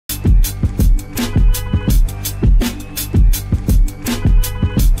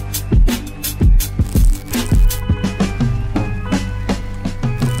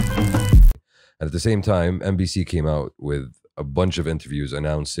same time, MBC came out with a bunch of interviews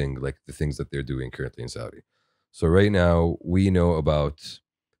announcing like the things that they're doing currently in Saudi. So right now we know about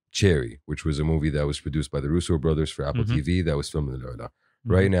Cherry, which was a movie that was produced by the Russo brothers for Apple TV that was filmed in Al-Ula.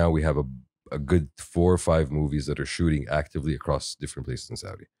 Right now we have a good 4 or 5 movies that are shooting actively across different places in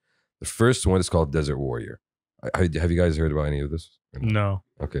Saudi. The first one is called Desert Warrior. Have you guys heard about any of this? No.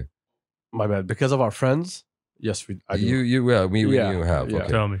 Okay. My bad. Because of our friends, yes, I do. You have. Yeah. Okay.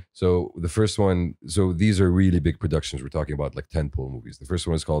 Tell me. So the first one, so these are really big productions. We're talking about like 10-pole movies. The first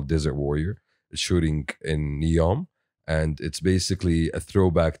one is called Desert Warrior. It's shooting in Neom, and it's basically a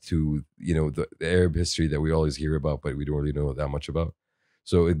throwback to the Arab history that we always hear about, but we don't really know that much about.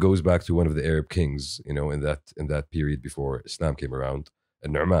 So it goes back to one of the Arab kings, in that period before Islam came around,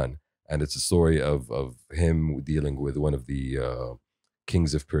 Nu'man, and it's a story of him dealing with one of the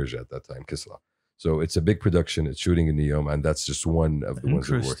kings of Persia at that time, Kisra. So it's a big production. It's shooting in Neom, and that's just one of the ones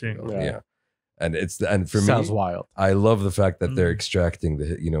we're working on. Yeah. And for me, sounds wild. I love the fact that they're extracting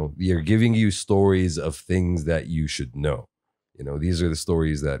they're giving you stories of things that you should know. These are the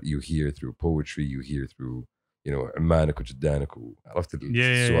stories that you hear through poetry, you hear through, عمانك وجدانك وعرفت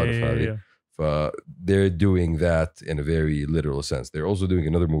السوالف هذه. They're doing that in a very literal sense. They're also doing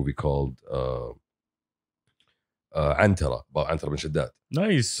another movie called Antara, about Antara bin Shaddad.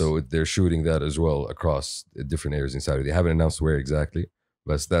 Nice. So they're shooting that as well across different areas in Saudi. They haven't announced where exactly.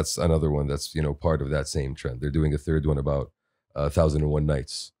 But that's another one that's, part of that same trend. They're doing a third one about 1001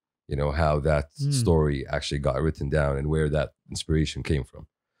 Nights, how that story actually got written down and where that inspiration came from.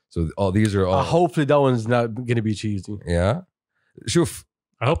 So these are all... hopefully that one's not going to be cheesy. Yeah? Shoof.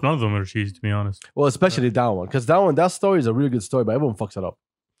 I hope none of them are cheesy, to be honest. Well, especially that one. Because that story is a really good story, but everyone fucks it up.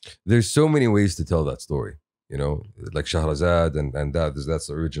 There's so many ways to tell that story, like Shahrazad and that's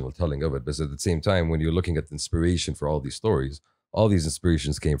the original telling of it. But at the same time, when you're looking at the inspiration for all these stories, all these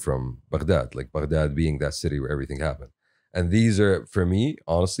inspirations came from Baghdad, like Baghdad being that city where everything happened. And these are, for me,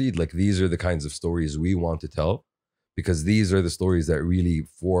 honestly, like these are the kinds of stories we want to tell, because these are the stories that really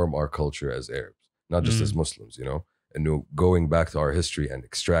form our culture as Arabs, not just as Muslims, and going back to our history and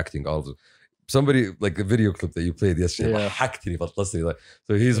extracting all of them. Somebody, like a video clip that you played yesterday,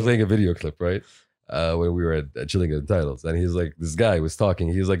 so he's playing a video clip, right? When we were at Chilling in Titles, and he's like, this guy was talking,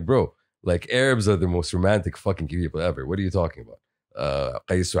 he's like, bro, like Arabs are the most romantic fucking people ever. What are you talking about?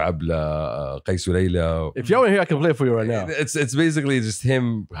 Qais Abla, Qais Layla. If you want to hear, I can play for you right now. It's basically just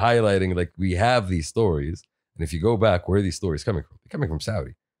him highlighting like we have these stories, and if you go back, where are these stories coming from? They're coming from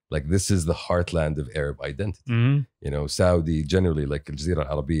Saudi. Like this is the heartland of Arab identity. Saudi generally, like Al Jazeera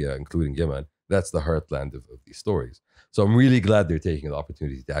Al Arabiya, including Yemen, that's the heartland of these stories. So I'm really glad they're taking the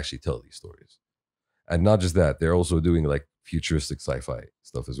opportunity to actually tell these stories. And not just that, they're also doing like futuristic sci-fi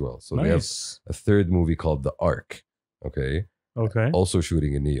stuff as well. So they have a third movie called The Ark, okay? Also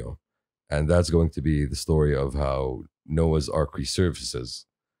shooting in Neom. And that's going to be the story of how Noah's Ark resurfaces,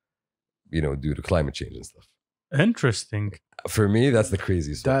 due to climate change and stuff. Interesting. For me, that's the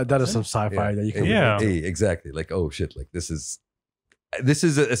craziest one. That is some sci-fi that you can... Hey, exactly. Like, oh shit, like this is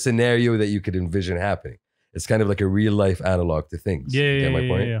a scenario that you could envision happening. It's kind of like a real life analog to things. You get my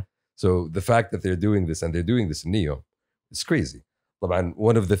point? Yeah. So the fact that they're doing this, and they're doing this in Neom, it's crazy. And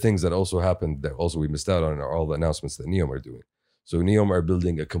one of the things that also happened that also we missed out on are all the announcements that Neom are doing. So Neom are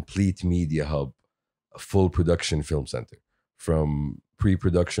building a complete media hub, a full production film center, from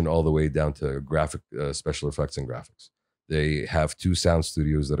pre-production all the way down to graphic special effects and graphics. They have 2 sound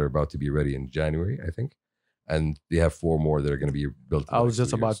studios that are about to be ready in January, I think. And they have 4 more that are going to be built. I was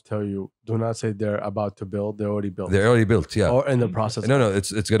just about to tell you, do not say they're about to build. They're already built. They're already built, yeah. Or in the process. No,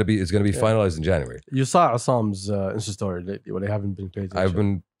 it's going to be finalized in January. You saw Assam's Insta story lately, where they haven't been paid. I've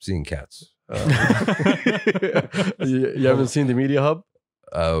been seeing cats. You haven't seen the media hub?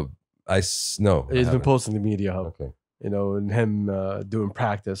 No. He's been posting the media hub. Okay. And him doing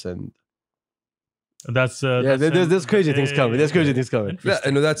practice and. There's crazy things coming. There's crazy things coming.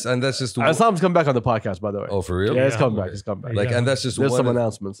 That's just. Assam's come back on the podcast, by the way. Oh, for real? Yeah, it's come back. It's come back. And that's just there's some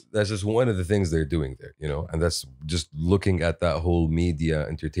announcements. That's just one of the things they're doing there, and that's just looking at that whole media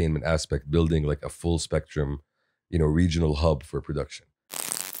entertainment aspect, building like a full spectrum, regional hub for production.